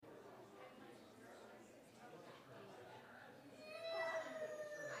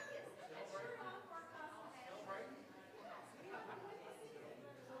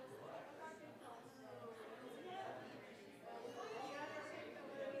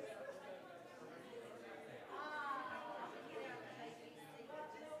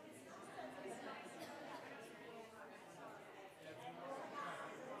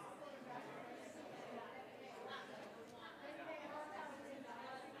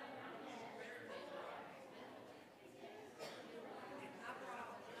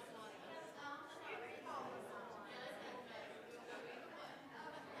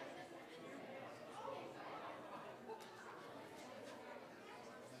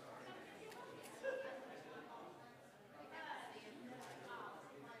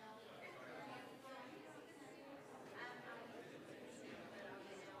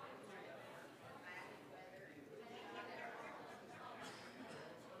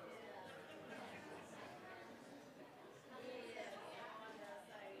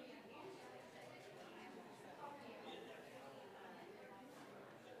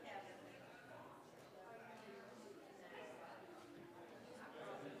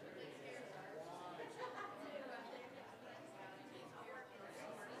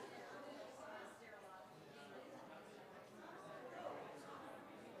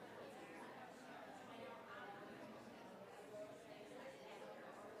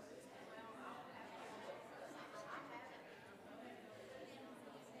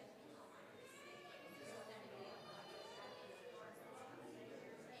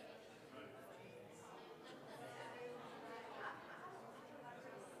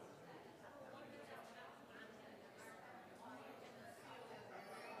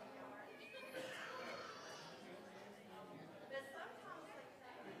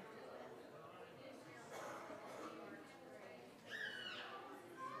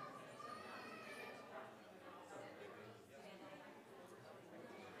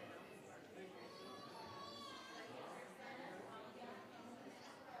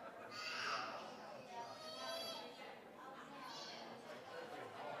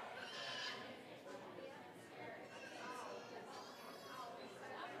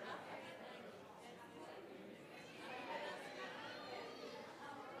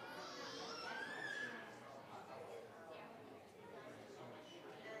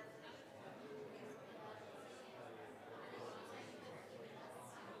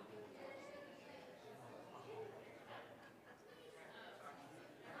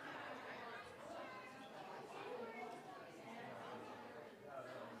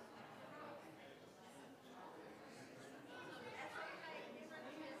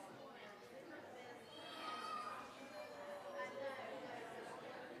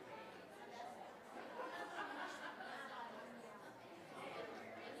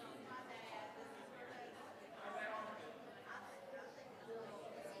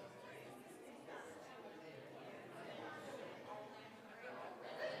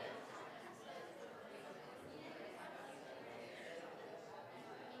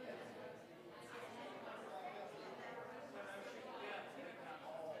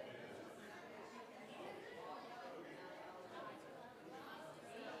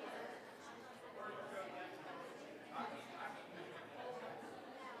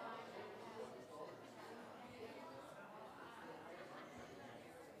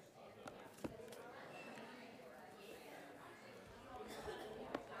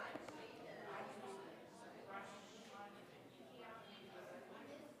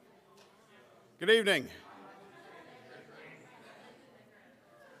Good evening.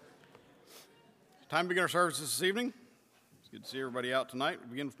 Time to begin our services this evening. It's good to see everybody out tonight. We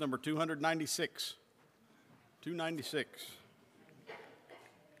begin with number 296. 296.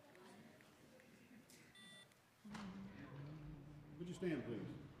 Would you stand, please?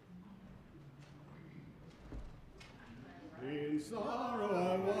 In sorrow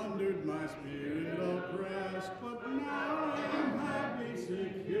I wandered, my spirit oppressed, but now I am happy,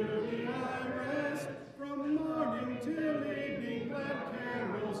 securely I rest. From morning till evening, glad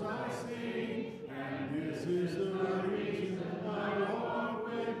carols I sing, and this is the reason I walk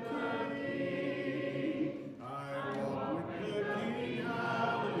with the King. I walk with the King,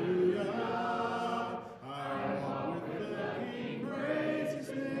 hallelujah. I walk with the King, praise his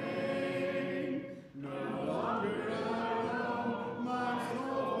name. No longer my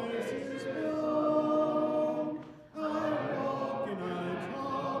soul faces home. I walk and I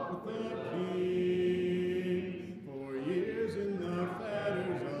talk with the King. For years in the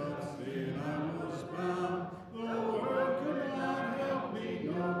fetters of sin I was bound. The world could not help me,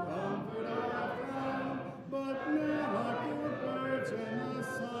 no comfort I found. But now like the birds and the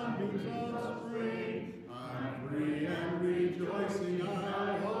sunbeams of spring, I'm free and rejoicing. I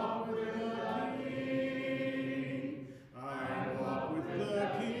walk with the King. I walk with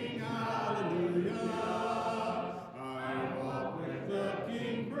the King, hallelujah. I walk with the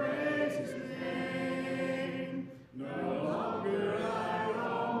King, praise his name. No longer I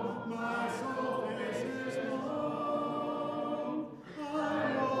roam, my soul faces home. I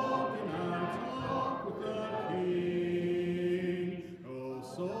walk and I talk with the King. Oh,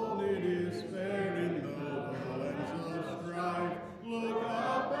 soul, it is fair in the lands of strife. Look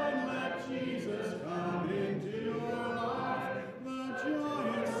up and let Jesus come into your life. The joy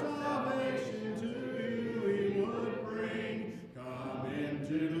of salvation to you he would bring. Come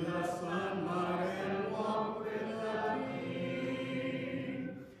into the sunlight and walk with the King.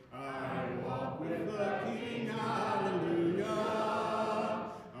 I walk with the King, hallelujah.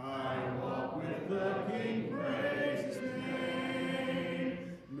 I walk with the King, praise his name.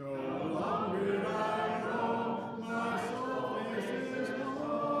 No longer I roam, my soul faces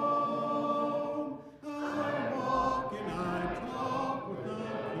home. I walk and I talk with the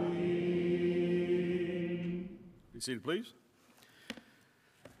King. Be seated, please.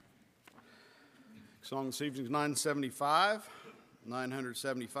 Song this evening is 975.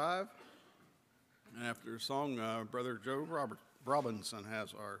 And after the song, Brother Joe Robinson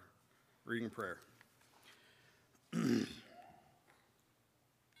has our reading and prayer.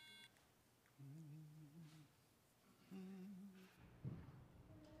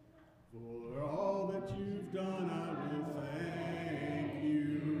 For all that you've done, I will thank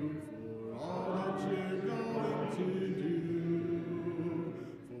you. For all that you're going to do.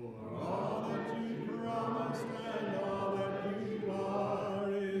 For all that you promised and all that you are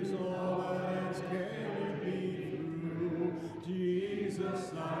is all that has carried me through. Jesus,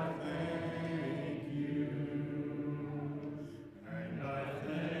 I thank you. And I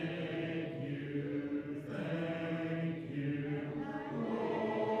thank you,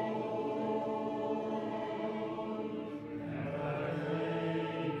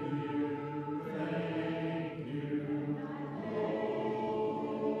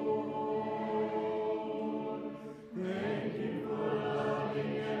 Thank you for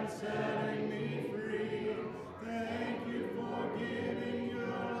loving and setting me free. Thank you for giving your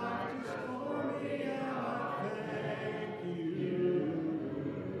life just for me. I thank you.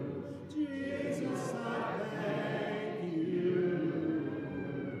 Jesus, I thank you.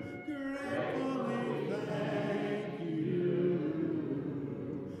 Gratefully thank you.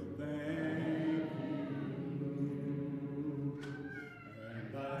 Thank you.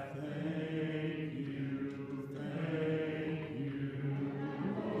 And I thank you.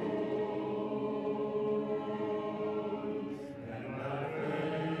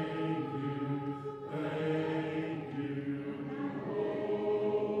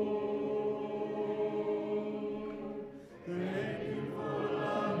 Thank you for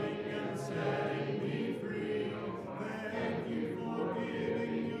loving and setting me free. Thank you for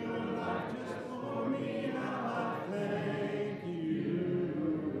giving your life just for me. I thank you.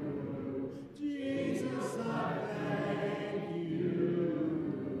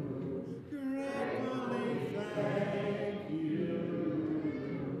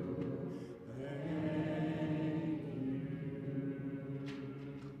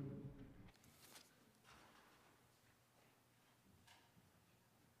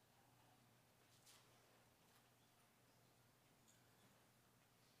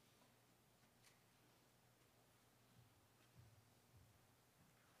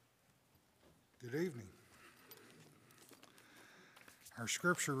 Good evening. Our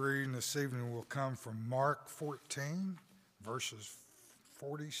scripture reading this evening will come from Mark 14, verses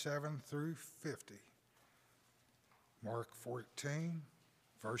 47 through 50. Mark 14,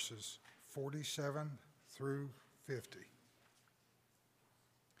 verses 47 through 50.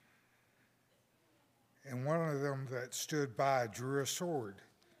 And one of them that stood by drew a sword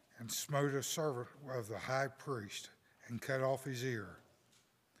and smote a servant of the high priest and cut off his ear.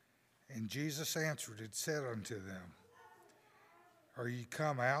 And Jesus answered and said unto them, Are ye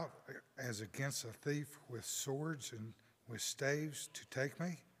come out as against a thief with swords and with staves to take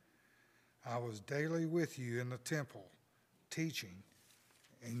me? I was daily with you in the temple, teaching,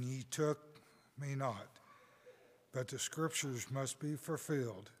 and ye took me not. But the scriptures must be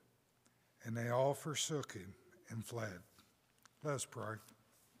fulfilled. And they all forsook him and fled. Let us pray.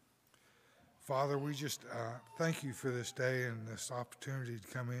 Father, we just thank you for this day and this opportunity to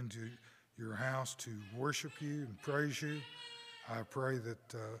come into your house to worship you and praise you. I pray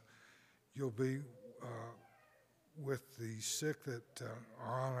that you'll be with the sick that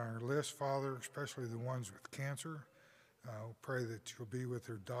are on our list, Father, especially the ones with cancer. Pray that you'll be with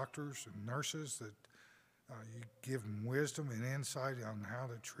their doctors and nurses, that you give them wisdom and insight on how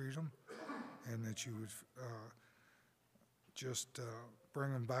to treat them, and that you would just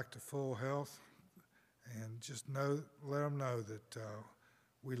bring them back to full health, and just let them know that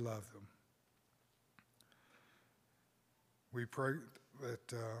we love them. We pray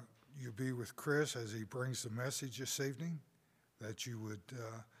that you be with Chris as he brings the message this evening, that you would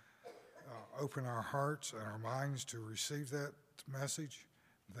open our hearts and our minds to receive that message,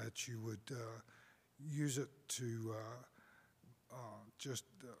 that you would use it to just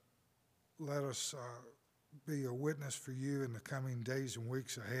let us be a witness for you in the coming days and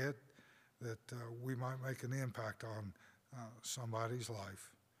weeks ahead, that we might make an impact on somebody's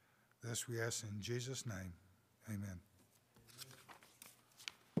life. This we ask in Jesus' name. Amen.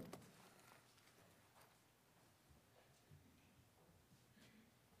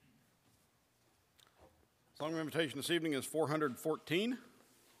 Song of invitation this evening is 414.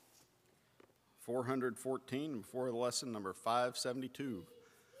 414, before the lesson, number 572.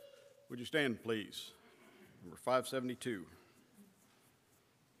 Would you stand, please? Number 572.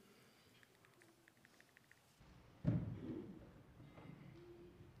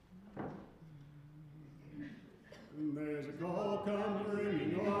 There's a call comes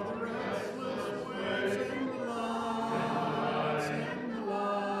ringing o'er the restless waves. Sing the line, sing the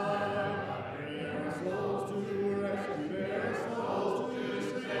line. There are souls to rescue, there are souls to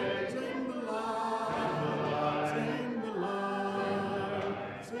save. Sing the line, sing the line,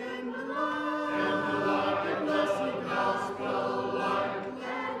 sing the line. The blessed gospel light,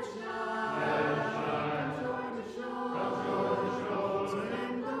 let it shine from shore to shore.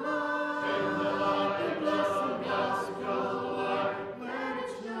 Sing the line, the blessed gospel light, let it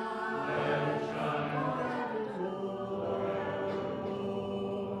shine forevermore.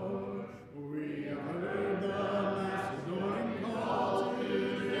 We have heard the Macedonian call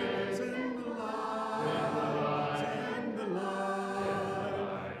today. Sing the line, sing the line,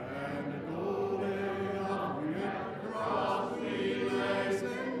 and the golden offering at the cross we lay.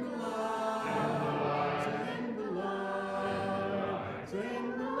 Sing the line, sing the line, sing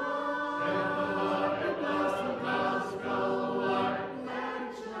the line, the blessed gospel light, let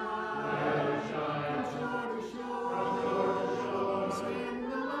it shine from shore to shore. Sing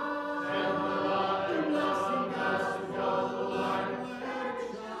the line, the blessed gospel light, let it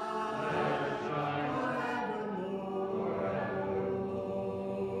shine forevermore.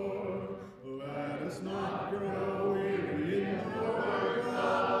 Let us not grow weary in the work of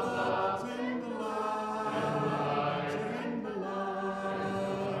love. Sing the line, sing the line.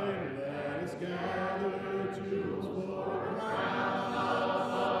 Let us gather jewels for a crown of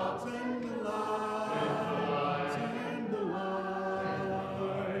love. Sing the line, sing the line,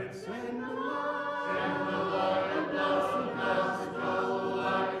 sing the line. The blessed gospel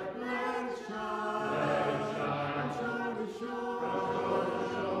light, let it shine from shore to shore.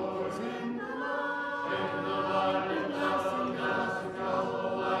 Sing the line, the blessed gospel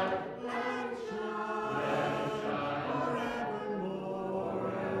light, let it shine forevermore.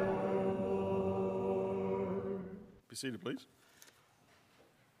 Be seated, please.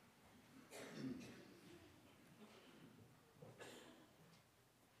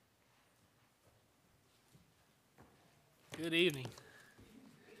 Good evening.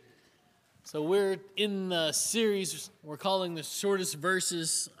 So we're in the series we're calling the shortest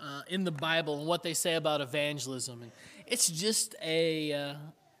verses in the Bible and what they say about evangelism. And it's just a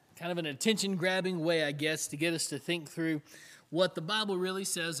kind of an attention-grabbing way, I guess, to get us to think through what the Bible really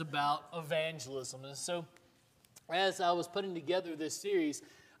says about evangelism. And so, as I was putting together this series,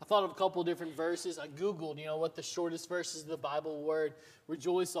 I thought of a couple of different verses. I Googled, what the shortest verses of the Bible were.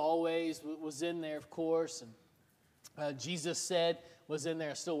 Rejoice always was in there, of course. And Jesus said was in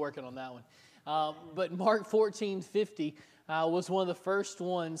there. Still working on that one. But Mark 14:50 was one of the first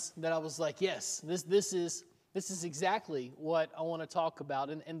ones that I was like, yes, this is exactly what I want to talk about.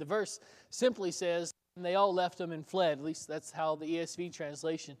 And the verse simply says, and they all left him and fled. At least that's how the ESV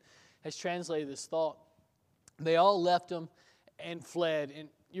translation has translated this thought. They all left him and fled. And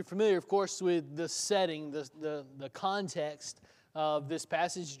you're familiar, of course, with the setting, the context of this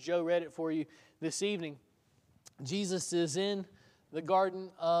passage. Joe read it for you this evening. Jesus is in the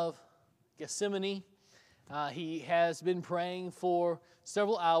Garden of Gethsemane. He has been praying for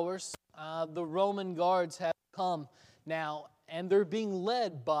several hours. The Roman guards have come now, and they're being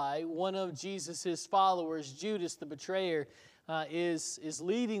led by one of Jesus' followers. Judas, the betrayer, is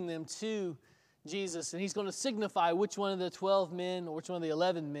leading them to Jesus, and he's going to signify which one of the 12 men or which one of the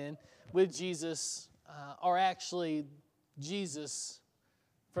 11 men with Jesus are actually Jesus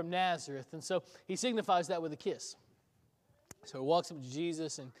from Nazareth. And so he signifies that with a kiss. So he walks up to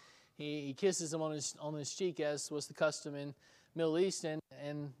Jesus and he kisses him on his cheek, as was the custom in Middle East and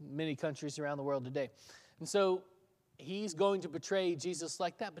many countries around the world today. And so he's going to betray Jesus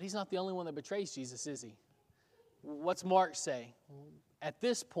like that, but he's not the only one that betrays Jesus, is he? What's Mark say? At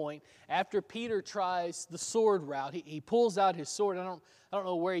this point, after Peter tries the sword route, he pulls out his sword. I don't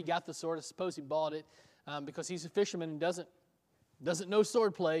know where he got the sword. I suppose he bought it because he's a fisherman and doesn't know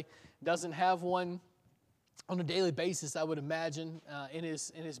sword play, doesn't have one on a daily basis, I would imagine, in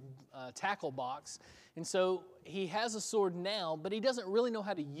his tackle box. And so he has a sword now, but he doesn't really know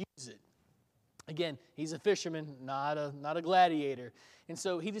how to use it. Again, he's a fisherman, not a gladiator. And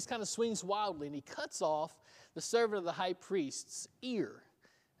so he just kind of swings wildly, and he cuts off the servant of the high priest's ear.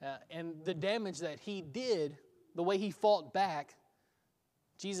 And the damage that he did, the way he fought back,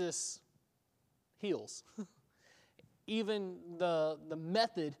 Jesus heals. Even the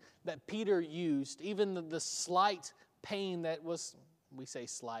method that Peter used, even the slight pain that was, we say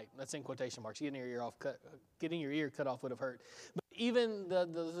slight, that's in quotation marks, getting your ear cut off would have hurt. But even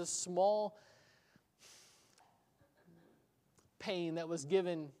the small pain that was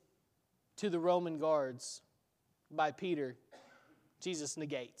given to the Roman guards by Peter, Jesus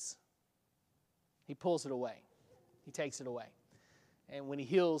negates. He pulls it away. He takes it away. And when he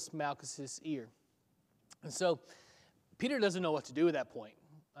heals Malchus's ear. And so Peter doesn't know what to do at that point.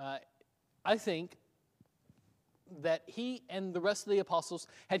 I think that he and the rest of the apostles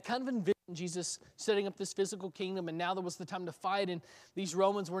had kind of envisioned Jesus setting up this physical kingdom, and now there was the time to fight, and these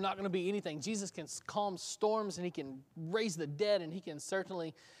Romans were not going to be anything. Jesus can calm storms, and he can raise the dead, and he can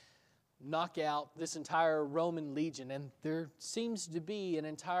certainly knock out this entire Roman legion. And there seems to be an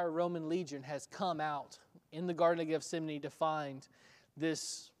entire Roman legion has come out in the Garden of Gethsemane to find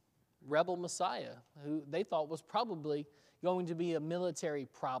this rebel Messiah who they thought was probably going to be a military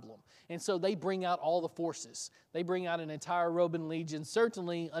problem. And so they bring out all the forces. They bring out an entire Roman legion,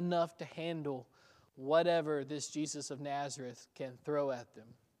 certainly enough to handle whatever this Jesus of Nazareth can throw at them.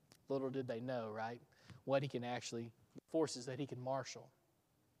 Little did they know, right? What he can actually, forces that he can marshal.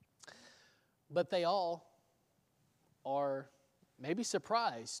 But they all are maybe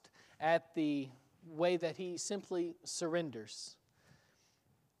surprised at the way that he simply surrenders.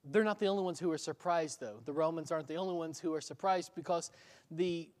 They're not the only ones who are surprised, though. The Romans aren't the only ones who are surprised, because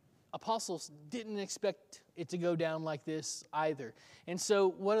the apostles didn't expect it to go down like this either. And so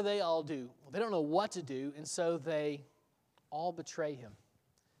what do they all do? Well, they don't know what to do, and so they all betray him.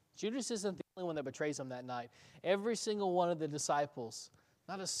 Judas isn't the only one that betrays him that night. Every single one of the disciples,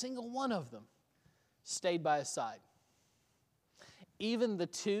 not a single one of them, stayed by his side. Even the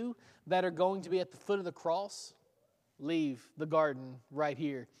two that are going to be at the foot of the cross leave the garden right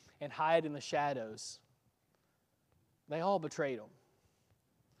here and hide in the shadows. They all betrayed him.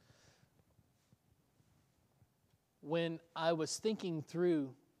 When I was thinking through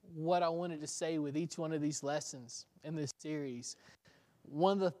what I wanted to say with each one of these lessons in this series,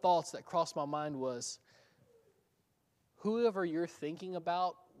 one of the thoughts that crossed my mind was, whoever you're thinking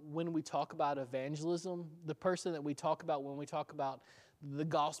about when we talk about evangelism, the person that we talk about when we talk about the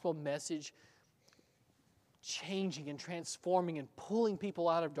gospel message changing and transforming and pulling people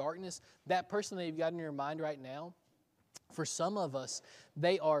out of darkness, that person that you've got in your mind right now, for some of us,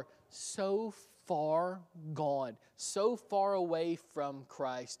 they are so far gone, so far away from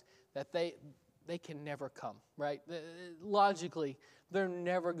Christ that they can never come, right? Logically, they're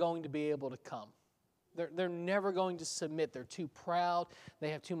never going to be able to come. They're never going to submit. They're too proud. They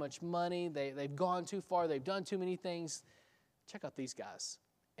have too much money. They've gone too far. They've done too many things. check out these guys.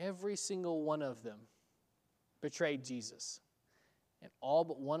 Every single one of them betrayed Jesus. And all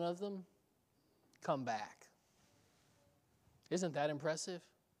but one of them come back. Isn't that impressive?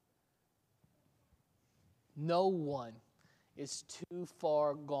 No one is too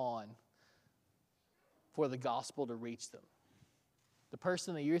far gone for the gospel to reach them. The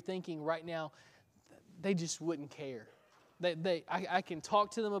person that you're thinking right now, they just wouldn't care. I can talk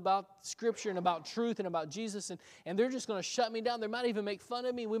to them about Scripture and about truth and about Jesus, and they're just going to shut me down. They might even make fun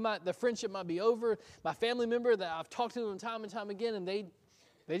of me. The friendship might be over. My family member that I've talked to them time and time again, and they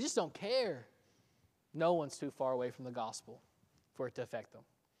just don't care. No one's too far away from the gospel for it to affect them.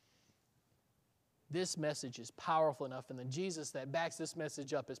 This message is powerful enough, and the Jesus that backs this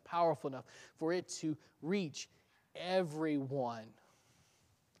message up is powerful enough for it to reach everyone.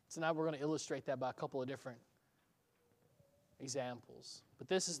 Tonight we're going to illustrate that by a couple of different examples. But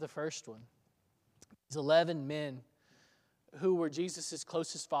this is the first one. These 11 men who were Jesus'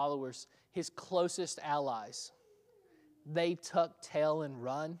 closest followers, his closest allies, they tuck tail and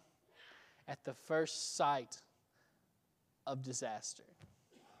run at the first sight of disaster.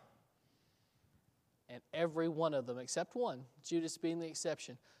 And every one of them, except one, Judas being the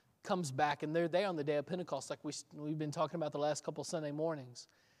exception, comes back, and they're there on the day of Pentecost like we've been talking about the last couple Sunday mornings.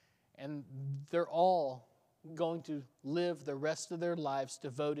 And they're all going to live the rest of their lives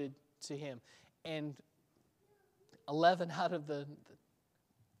devoted to him. And 11 out of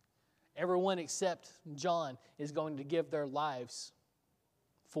everyone except John is going to give their lives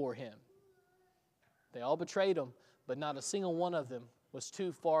for him. They all betrayed him, but not a single one of them was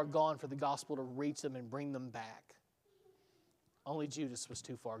too far gone for the gospel to reach them and bring them back. Only Judas was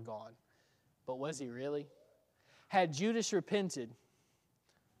too far gone. But was he really? Had Judas repented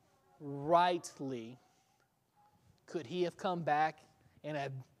rightly, could he have come back and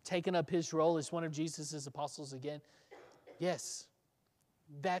have taken up his role as one of Jesus' apostles again? Yes.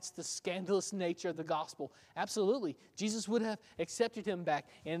 That's the scandalous nature of the gospel. Absolutely. Jesus would have accepted him back,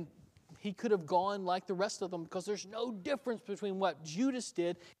 and he could have gone like the rest of them, because there's no difference between what Judas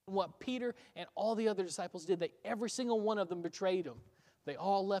did and what Peter and all the other disciples did. Every single one of them betrayed him. They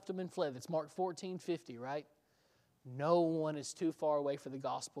all left him and fled. That's Mark 14:50, right? No one is too far away for the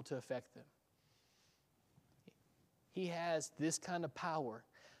gospel to affect them. He has this kind of power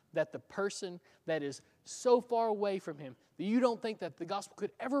that the person that is so far away from him that you don't think that the gospel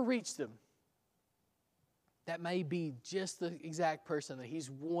could ever reach them, that may be just the exact person that he's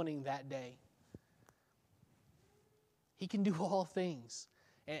wanting that day. He can do all things.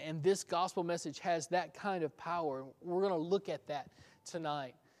 And this gospel message has that kind of power. We're going to look at that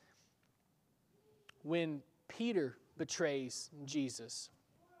tonight. When Peter betrays Jesus,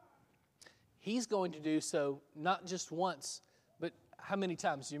 he's going to do so not just once, but how many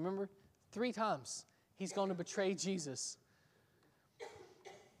times? Do you remember? 3 times he's going to betray Jesus.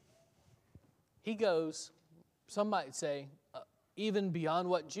 He goes, some might say, even beyond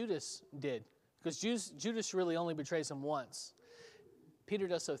what Judas did. Because Judas really only betrays him once. Peter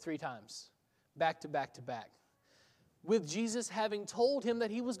does so 3 times, back to back to back. With Jesus having told him that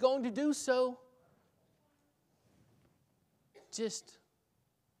he was going to do so just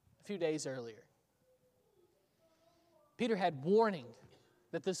a few days earlier. Peter had warning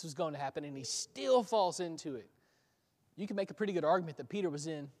that this was going to happen, and he still falls into it. You can make a pretty good argument that Peter was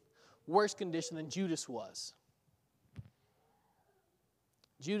in worse condition than Judas was.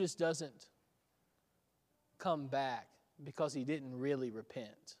 Judas doesn't come back because he didn't really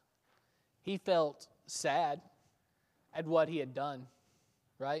repent. He felt sad at what he had done,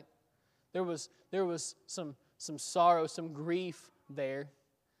 right? There was some sorrow, some grief there,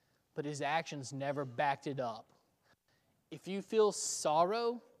 but his actions never backed it up. If you feel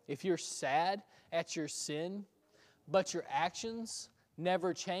sorrow, if you're sad at your sin, but your actions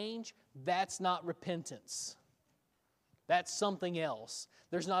never change, that's not repentance. That's something else.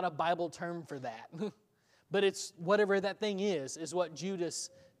 There's not a Bible term for that. But it's whatever that thing is what Judas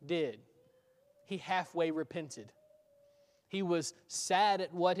did. He halfway repented. He was sad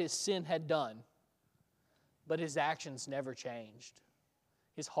at what his sin had done, but his actions never changed.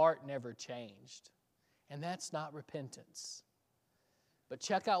 His heart never changed. And that's not repentance. But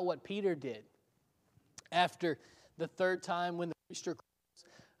check out what Peter did. After the 3rd time when the rooster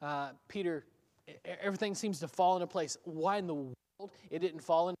crows, Peter, everything seems to fall into place. Why in the world it didn't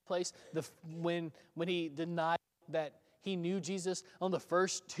fall into place? When he denied that he knew Jesus on the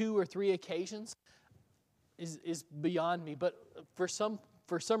first 2 or 3 occasions is beyond me. But for some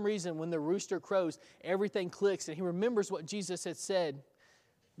reason, when the rooster crows, everything clicks, and he remembers what Jesus had said.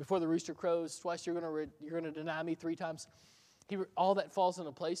 Before the rooster crows twice, you're going to deny me 3 times. All that falls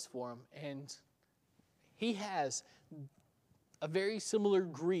into place for him, and he has a very similar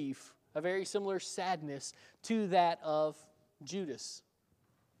grief, a very similar sadness to that of Judas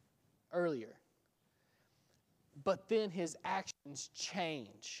earlier. But then his actions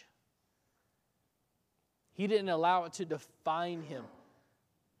change. He didn't allow it to define him.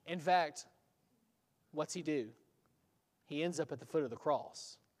 In fact, what's he do? He ends up at the foot of the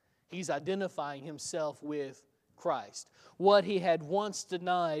cross. He's identifying himself with Christ. What he had once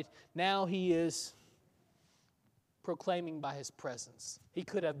denied, now he is proclaiming by his presence. He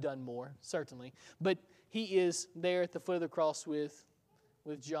could have done more, certainly, but he is there at the foot of the cross with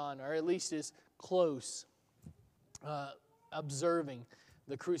John, or at least is close, observing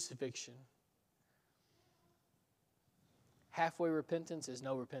the crucifixion. Halfway repentance is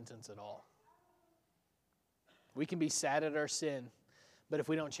no repentance at all. We can be sad at our sin, but if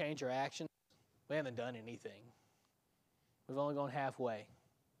we don't change our actions, we haven't done anything. We've only gone halfway.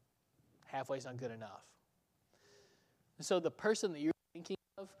 Halfway's not good enough. And so the person that you're thinking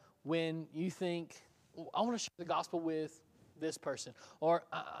of when you think, I want to share the gospel with this person, or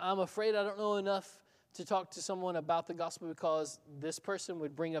I'm afraid I don't know enough to talk to someone about the gospel because this person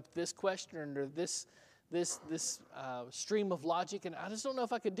would bring up this question or this stream of logic, and I just don't know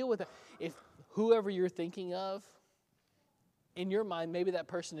if I could deal with it. If whoever you're thinking of, in your mind, maybe that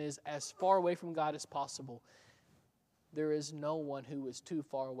person is as far away from God as possible. There is no one who is too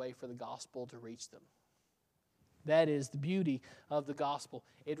far away for the gospel to reach them. That is the beauty of the gospel.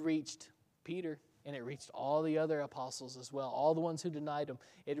 It reached Peter, and it reached all the other apostles as well. All the ones who denied him,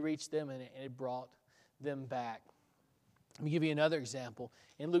 it reached them, and it brought them back. Let me give you another example.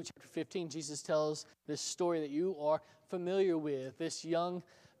 In Luke chapter 15, Jesus tells this story that you are familiar with. This young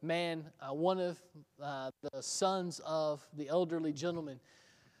man, one of the sons of the elderly gentleman,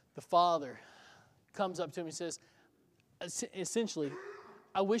 the father, comes up to him and says, essentially,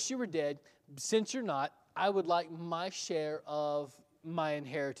 I wish you were dead. Since you're not, I would like my share of my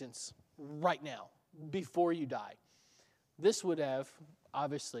inheritance right now, before you die. This would have,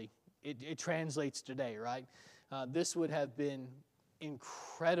 obviously, it translates today, right? This would have been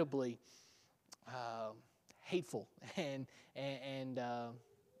incredibly hateful and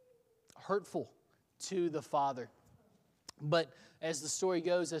hurtful to the father. But as the story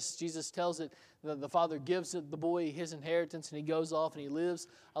goes, as Jesus tells it, the father gives the boy his inheritance, and he goes off and he lives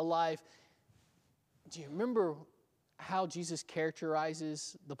a life. Do you remember how Jesus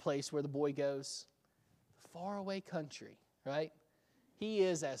characterizes the place where the boy goes? Faraway country, right? He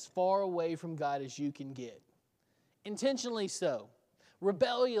is as far away from God as you can get. Intentionally so.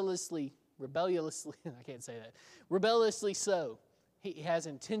 Rebelliously, I can't say that. Rebelliously so. He has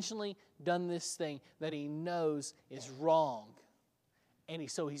intentionally done this thing that he knows is wrong. And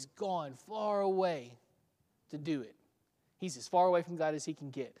so he's gone far away to do it. He's as far away from God as he can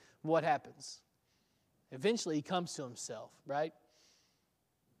get. What happens? Eventually he comes to himself, right?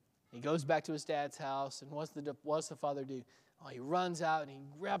 He goes back to his dad's house, and what's the father do? Oh, he runs out and he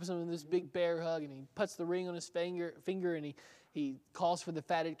grabs him in this big bear hug, and he puts the ring on his finger, and he calls for the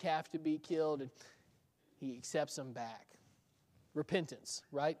fatted calf to be killed, and he accepts him back. Repentance,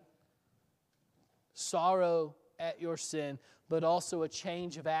 right? Sorrow at your sin, but also a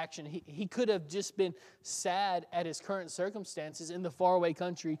change of action. He could have just been sad at his current circumstances in the faraway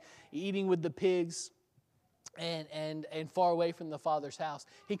country, eating with the pigs and far away from the Father's house.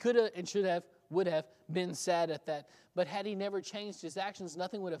 He could have and would have been sad at that. But had he never changed his actions,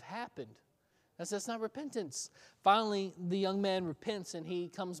 nothing would have happened. That's not repentance. Finally, the young man repents, and he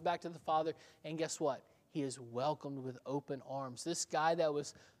comes back to the Father, and guess what? He is welcomed with open arms. This guy that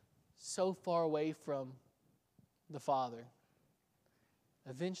was so far away from the Father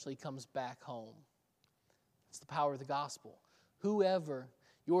eventually comes back home. It's the power of the gospel. Whoever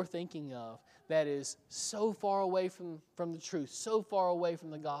you're thinking of that is so far away from the truth, so far away from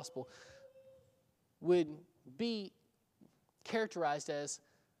the gospel, would be characterized as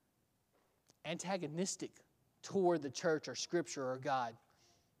antagonistic toward the church or Scripture or God.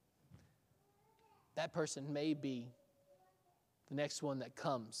 That person may be the next one that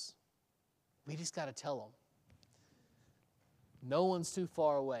comes. We just got to tell them. No one's too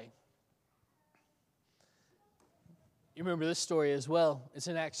far away. You remember this story as well. It's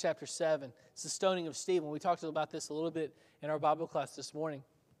in Acts chapter 7. It's the stoning of Stephen. We talked about this a little bit in our Bible class this morning.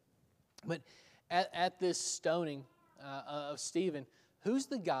 But at this stoning of Stephen, who's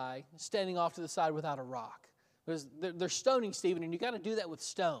the guy standing off to the side without a rock? Because they're stoning Stephen, and you got to do that with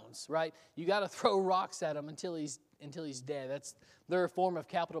stones, right? You got to throw rocks at him until he's dead. That's their form of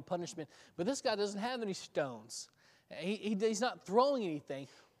capital punishment. But this guy doesn't have any stones. He's not throwing anything.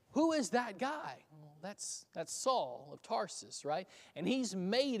 Who is that guy? Well, that's Saul of Tarsus, right? And he's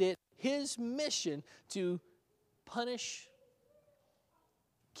made it his mission to punish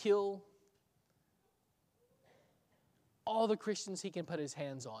kill all the Christians he can put his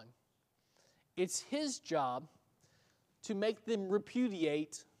hands on. It's his job to make them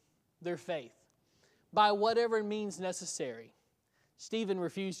repudiate their faith by whatever means necessary. Stephen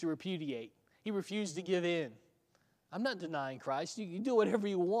refused to repudiate. He refused to give in. I'm not denying Christ. You do whatever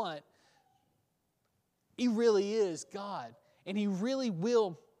you want. He really is God, and He really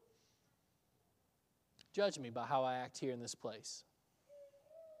will judge me by how I act here in this place.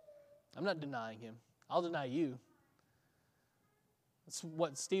 I'm not denying Him. I'll deny you. That's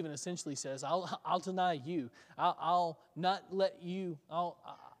what Stephen essentially says. I'll deny you. I'll not let you.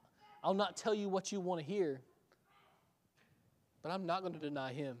 I'll not tell you what you want to hear. But I'm not going to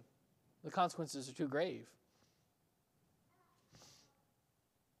deny Him. The consequences are too grave.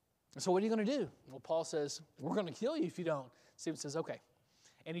 So what are you going to do? Well, Paul says, we're going to kill you if you don't. Stephen says, okay.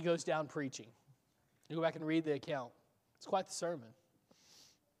 And he goes down preaching. You go back and read the account. It's quite the sermon.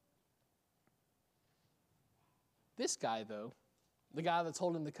 This guy, though, the guy that's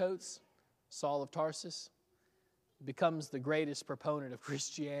holding the coats, Saul of Tarsus, becomes the greatest proponent of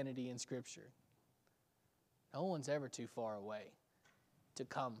Christianity in Scripture. No one's ever too far away to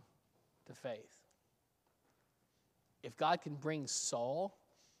come to faith. If God can bring Saul,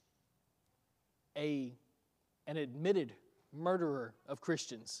 an admitted murderer of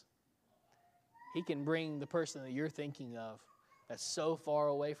Christians, He can bring the person that you're thinking of that's so far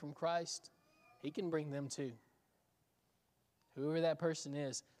away from Christ, He can bring them too. Whoever that person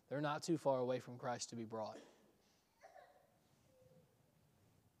is, they're not too far away from Christ to be brought.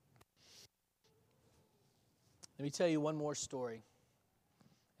 Let me tell you one more story.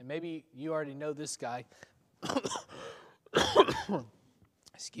 And maybe you already know this guy.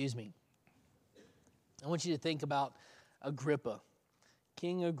 Excuse me. I want you to think about Agrippa,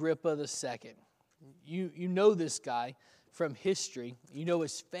 King Agrippa II. You know this guy from history. You know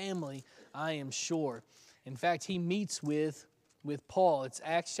his family, I am sure. In fact, he meets with Paul. It's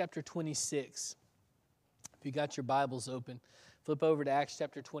Acts chapter 26. If you got your Bibles open, flip over to Acts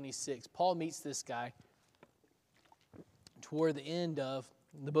chapter 26. Paul meets this guy toward the end of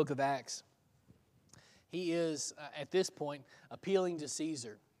the book of Acts. He is, at this point, appealing to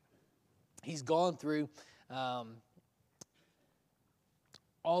Caesar. He's gone through all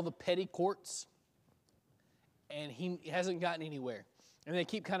the petty courts, and he hasn't gotten anywhere. And they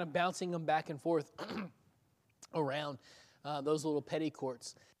keep kind of bouncing him back and forth around those little petty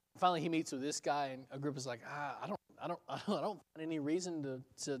courts. Finally, he meets with this guy, and Agrippa's like, I don't find any reason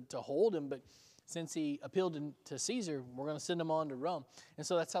to hold him, but since he appealed to Caesar, we're going to send him on to Rome. And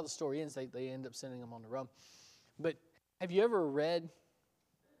so that's how the story ends. They end up sending him on to Rome. But have you ever read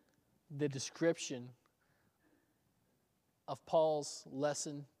the description of Paul's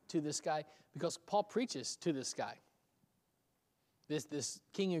lesson to this guy? Because Paul preaches to this guy. This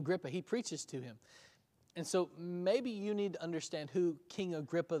King Agrippa, he preaches to him. And so maybe you need to understand who King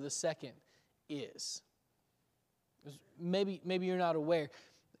Agrippa II is. Maybe you're not aware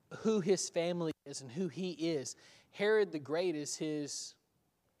who his family is and who he is. Herod the Great is his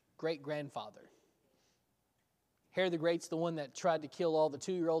great-grandfather. Herod the Great's the one that tried to kill all the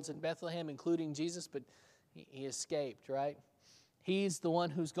 2-year-olds in Bethlehem, including Jesus, but he escaped, right? He's the one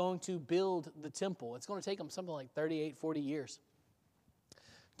who's going to build the temple. It's going to take him something like 38, 40 years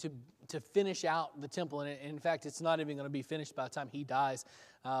to finish out the temple. And in fact, it's not even going to be finished by the time he dies.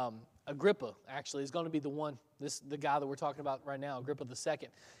 Agrippa, actually, is going to be the one, the guy that we're talking about right now, Agrippa II,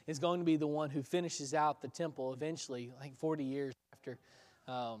 is going to be the one who finishes out the temple eventually, I think 40 years after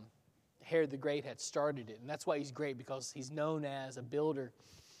Herod the Great had started it. And that's why he's great, because he's known as a builder.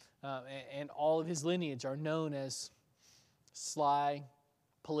 And all of his lineage are known as sly,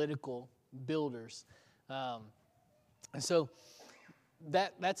 political builders. And so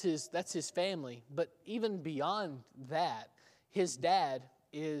that's his family. But even beyond that, his dad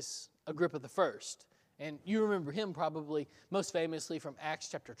is Agrippa I. And you remember him probably most famously from Acts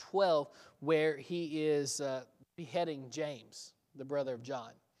chapter 12, where he is beheading James, the brother of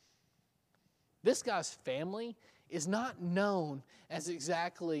John. This guy's family is not known as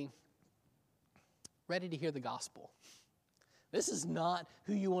exactly ready to hear the gospel. This is not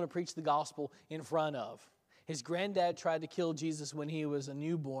who you want to preach the gospel in front of. His granddad tried to kill Jesus when he was a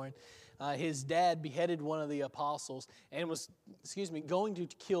newborn. His dad beheaded one of the apostles and was, going to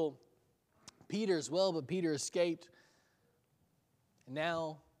kill Peter as well, but Peter escaped. And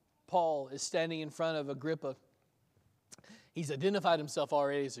now Paul is standing in front of Agrippa. He's identified himself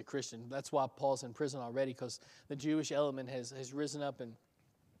already as a Christian. That's why Paul's in prison already, because the Jewish element has risen up and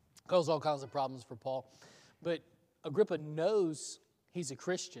caused all kinds of problems for Paul. But Agrippa knows he's a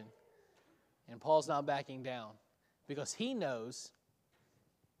Christian, and Paul's not backing down because he knows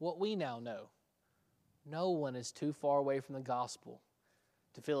what we now know. No one is too far away from the gospel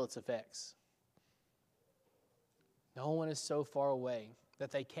to feel its effects. No one is so far away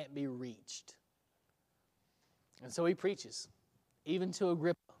that they can't be reached. And so he preaches, even to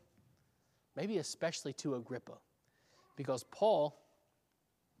Agrippa, maybe especially to Agrippa, because Paul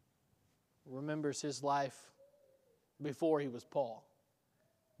remembers his life before he was Paul,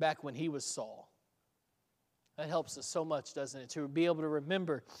 back when he was Saul. That helps us so much, doesn't it, to be able to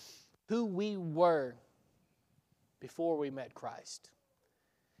remember who we were before we met Christ.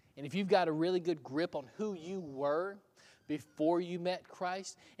 And if you've got a really good grip on who you were before you met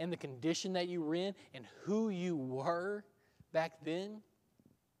Christ and the condition that you were in and who you were back then,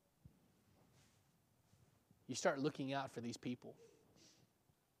 you start looking out for these people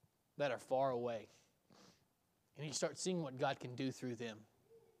that are far away. And you start seeing what God can do through them.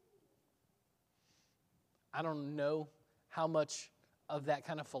 I don't know how much of that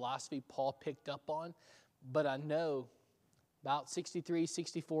kind of philosophy Paul picked up on, but I know about 63,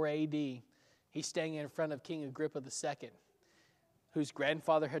 64 AD, he's standing in front of King Agrippa II, whose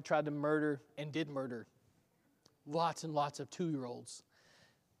grandfather had tried to murder and did murder lots and lots of 2-year-olds,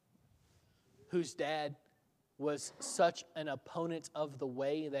 whose dad was such an opponent of the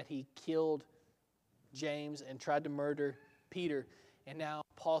way that he killed James and tried to murder Peter. And now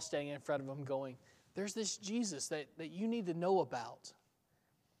Paul's standing in front of him going, there's this Jesus that you need to know about.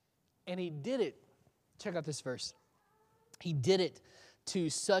 And he did it. Check out this verse. He did it to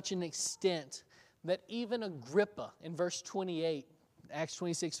such an extent that even Agrippa, in verse 28, Acts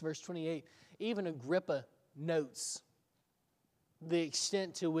 26, verse 28, even Agrippa notes the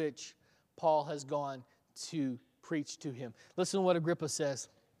extent to which Paul has gone to preach to him. Listen to what Agrippa says.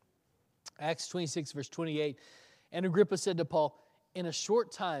 Acts 26, verse 28. And Agrippa said to Paul, in a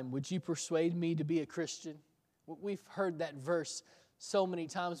short time, would you persuade me to be a Christian? We've heard that verse so many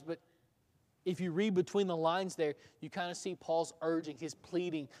times, but if you read between the lines there, you kind of see Paul's urging, his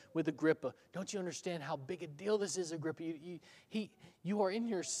pleading with Agrippa. Don't you understand how big a deal this is, Agrippa? You are in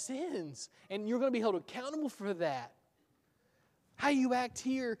your sins, and you're going to be held accountable for that. How you act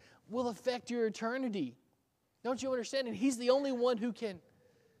here will affect your eternity. Don't you understand? And he's the only one who can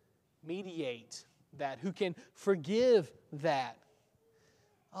mediate that, who can forgive that.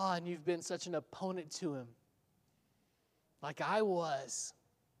 Oh, and you've been such an opponent to him, like I was.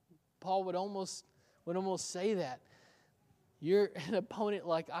 Paul would almost say that. You're an opponent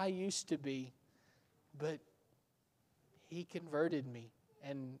like I used to be, but he converted me.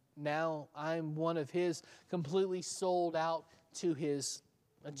 And now I'm one of his, completely sold out to his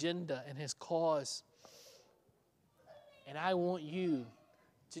agenda and his cause. And I want you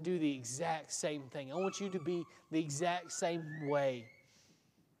to do the exact same thing. I want you to be the exact same way,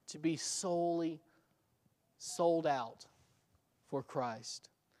 to be solely sold out for Christ,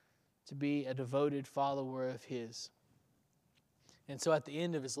 to be a devoted follower of his. And so at the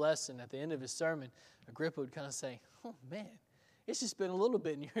end of his lesson, at the end of his sermon, Agrippa would kind of say, oh man, it's just been a little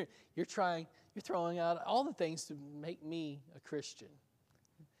bit, and you're throwing out all the things to make me a Christian.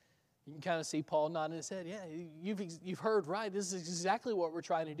 You can kind of see Paul nodding his head. Yeah, you've heard right. This is exactly what we're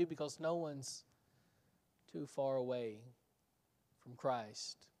trying to do, because no one's too far away from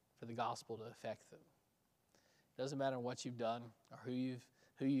Christ for the gospel to affect them. It doesn't matter what you've done or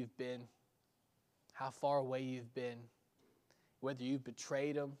who you've been, how far away you've been, whether you've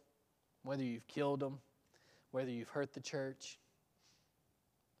betrayed them, whether you've killed them, whether you've hurt the church,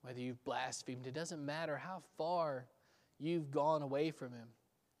 whether you've blasphemed. It doesn't matter how far you've gone away from him.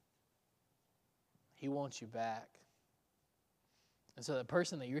 He wants you back. And so the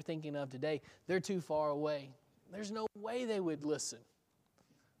person that you're thinking of today, they're too far away. There's no way they would listen.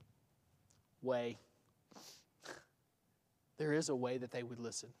 Way. There is a way that they would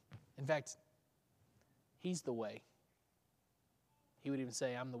listen. In fact, he's the way. He would even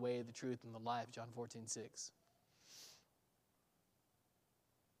say, I'm the way, the truth, and the life, John 14:6.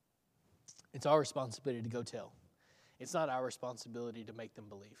 It's our responsibility to go tell. It's not our responsibility to make them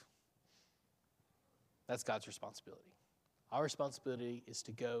believe. That's God's responsibility. Our responsibility is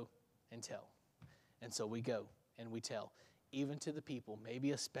to go and tell. And so we go and we tell, even to the people,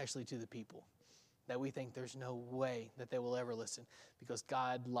 maybe especially to the people that we think there's no way that they will ever listen, because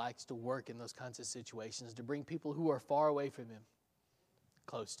God likes to work in those kinds of situations to bring people who are far away from him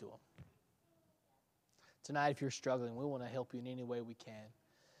close to him. Tonight, if you're struggling, we want to help you in any way we can.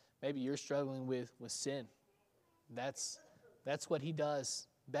 Maybe you're struggling with sin. That's what he does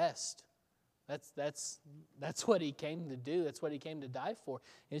best. That's what he came to do. That's what he came to die for,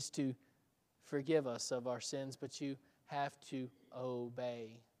 is to forgive us of our sins, but you have to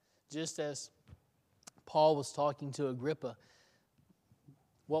obey. Just as Paul was talking to Agrippa,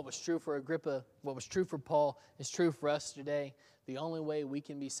 what was true for Agrippa, what was true for Paul, is true for us today. The only way we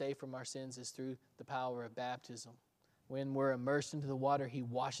can be saved from our sins is through the power of baptism. When we're immersed into the water, He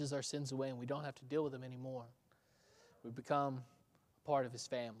washes our sins away and we don't have to deal with them anymore. We become a part of His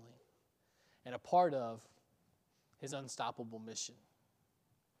family and a part of His unstoppable mission.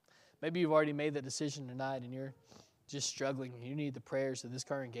 Maybe you've already made that decision tonight and you're just struggling. You need the prayers of this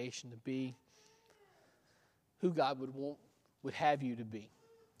congregation to be who God would have you to be.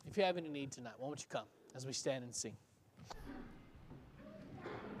 If you have any need tonight, why don't you come as we stand and sing?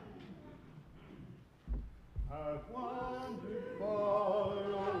 I've wandered far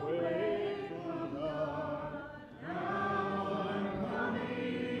away from God. Now I'm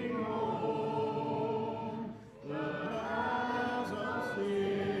coming home. The paths of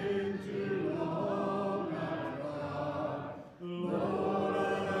sin too long I've trod. Lord,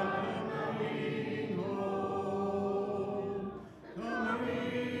 I'm coming home.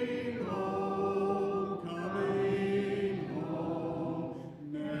 Coming home, coming home.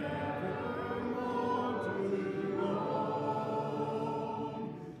 Never more to roam.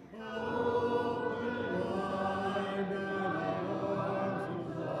 Open wide thine arms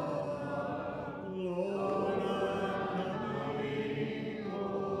of love. Lord, I'm coming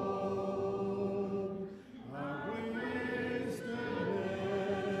home. I've wasted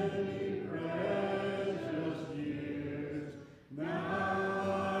many precious years. Now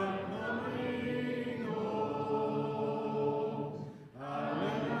I'm coming home. I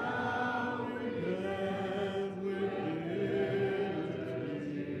now repent with bitter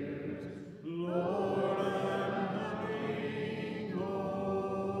tears. Lord, I'm coming home.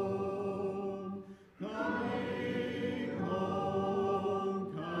 Coming home,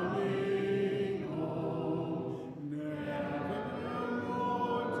 coming home. Never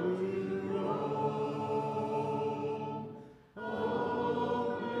more to roam. Open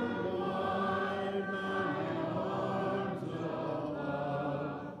wide thine arms of love.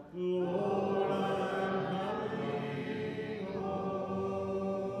 Lord, I'm coming home.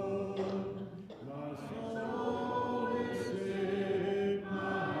 My soul is sick,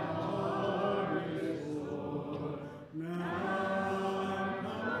 my heart is sore. Now I'm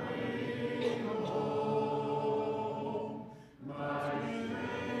coming home. My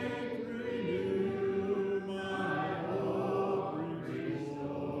strength renew, my hope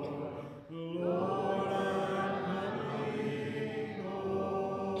restore. Lord, I'm coming home.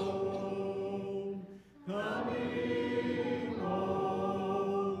 Coming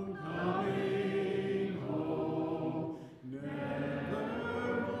home, coming home. Never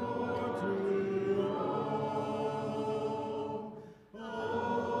more to roam.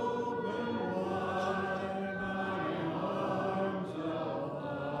 Open wide thine arms of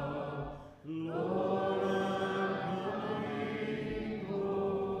love. Lord, I'm coming home.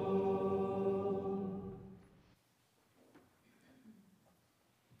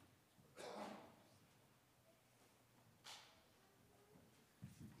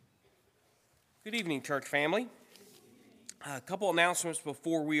 Good evening, church family. A couple announcements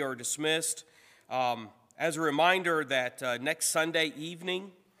before we are dismissed. As a reminder that next Sunday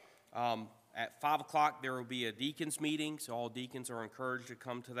evening at 5 o'clock there will be a deacons meeting, so all deacons are encouraged to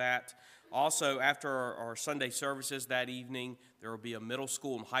come to that. Also, after our Sunday services that evening, there will be a middle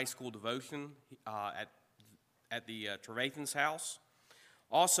school and high school devotion at the Trevathan's house.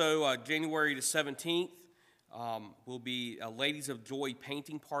 Also, January the 17th, will be a Ladies of Joy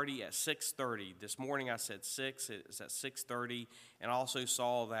painting party at 6:30. This morning I said 6, it's at 6:30, and I also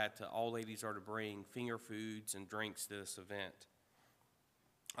saw that all ladies are to bring finger foods and drinks to this event.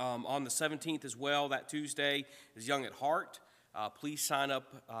 On the 17th as well, that Tuesday, is Young at Heart. Please sign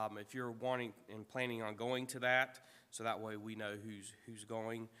up if you're wanting and planning on going to that, so that way we know who's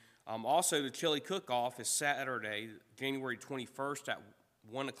going. Also, the chili cook-off is Saturday, January 21st at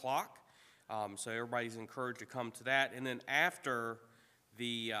 1 o'clock. So everybody's encouraged to come to that. And then after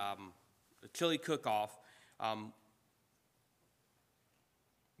the chili cook-off, we're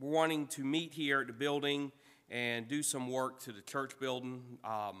wanting to meet here at the building and do some work to the church building.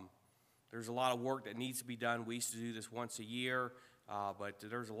 There's a lot of work that needs to be done. We used to do this once a year, but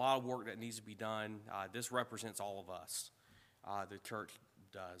there's a lot of work that needs to be done. This represents all of us, the church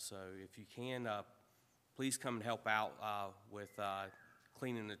does. So if you can, please come and help out with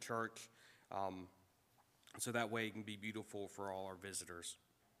cleaning the church. So that way it can be beautiful for all our visitors.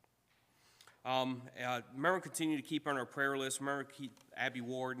 Remember, continue to keep on our prayer list. Remember, keep Abby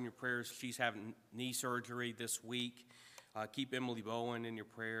Ward in your prayers. She's having knee surgery this week. Keep Emily Bowen in your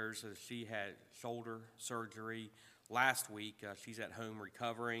prayers as she had shoulder surgery last week. She's at home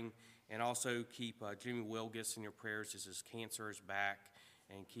recovering. And also keep Jimmy Wilgus in your prayers as his cancer is back.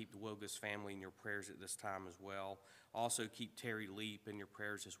 And keep the Wilgus family in your prayers at this time as well. Also keep Terry Leap in your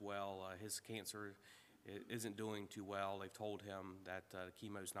prayers as well. His cancer isn't doing too well. They've told him that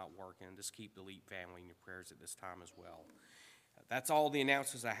chemo's not working. Just keep the Leap family in your prayers at this time as well. That's all the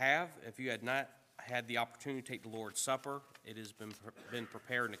announcements I have. If you had not had the opportunity to take the Lord's Supper, it has been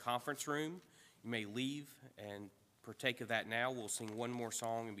prepared in the conference room. You may leave and partake of that now. We'll sing one more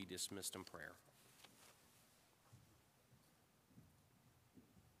song and be dismissed in prayer.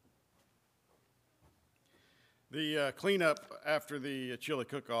 The cleanup after the chili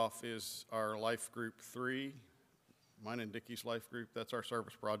cook-off is our Life Group 3, mine and Dickie's Life Group. That's our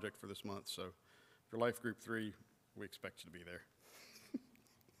service project for this month. So for Life Group 3, we expect you to be there.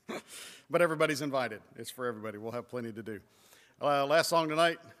 But everybody's invited. It's for everybody. We'll have plenty to do. Last song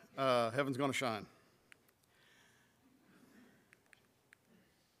tonight, Heaven's Gonna Shine.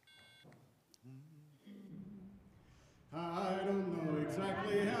 I don't know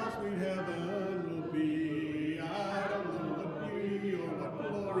exactly how sweet heaven will be. I don't know what beauty or what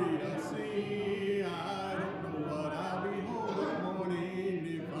glory I see. I don't know what I'll behold this morning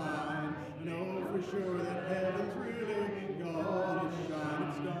divine. I know for sure that heaven's really gonna shine.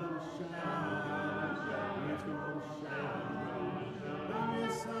 It's gonna shine. It's gonna shine. Oh,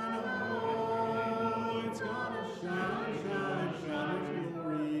 yes, I know it's gonna shine, shine, shine. There's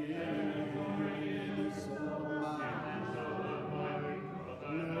glory in the soul of mine.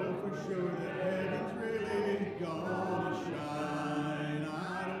 Know for sure that heaven's really gonna shine. I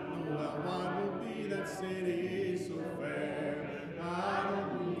don't know how wide will be that city so fair. I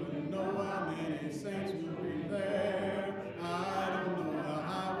don't even know how many saints will be there. I don't know how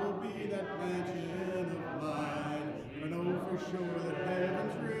high will be that mansion of mine. But I know for sure that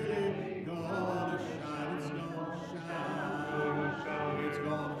heaven's really gonna shine. It's gonna shine. It's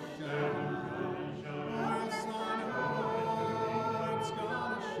gonna shine. Oh, yes, I know it's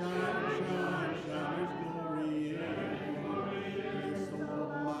gonna shine, shine, shine. There's glory in the soul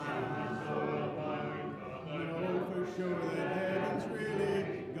of mine. Know for sure that heaven's really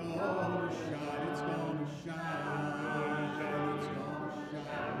gonna shine. It's gonna shine. It's gonna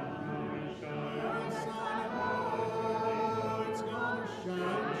shine. Yes, I know it's gonna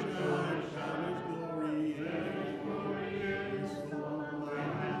shine, shine, shine. There's glory in the soul of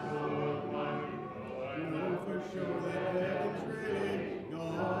mine. Know for sure that heaven's really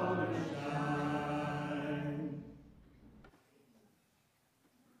gonna shine.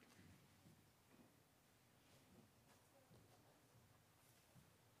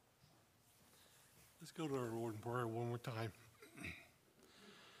 Let's go to our Lord in prayer one more time.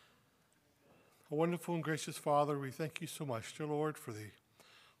 Our wonderful and gracious Father, we thank you so much, dear Lord, for the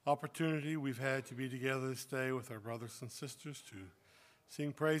opportunity we've had to be together this day with our brothers and sisters to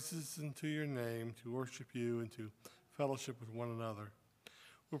sing praises into your name, to worship you, and to fellowship with one another.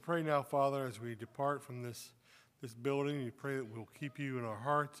 We pray now, Father, as we depart from this building, we pray that we'll keep you in our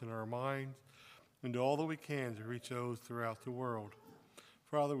hearts and our minds and do all that we can to reach those throughout the world.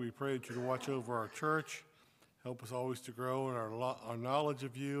 Father, we pray that you to watch over our church, help us always to grow in our knowledge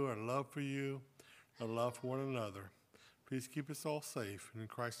of you, our love for you, our love for one another. Please keep us all safe, and in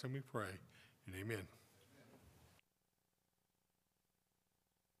Christ's name we pray, and amen.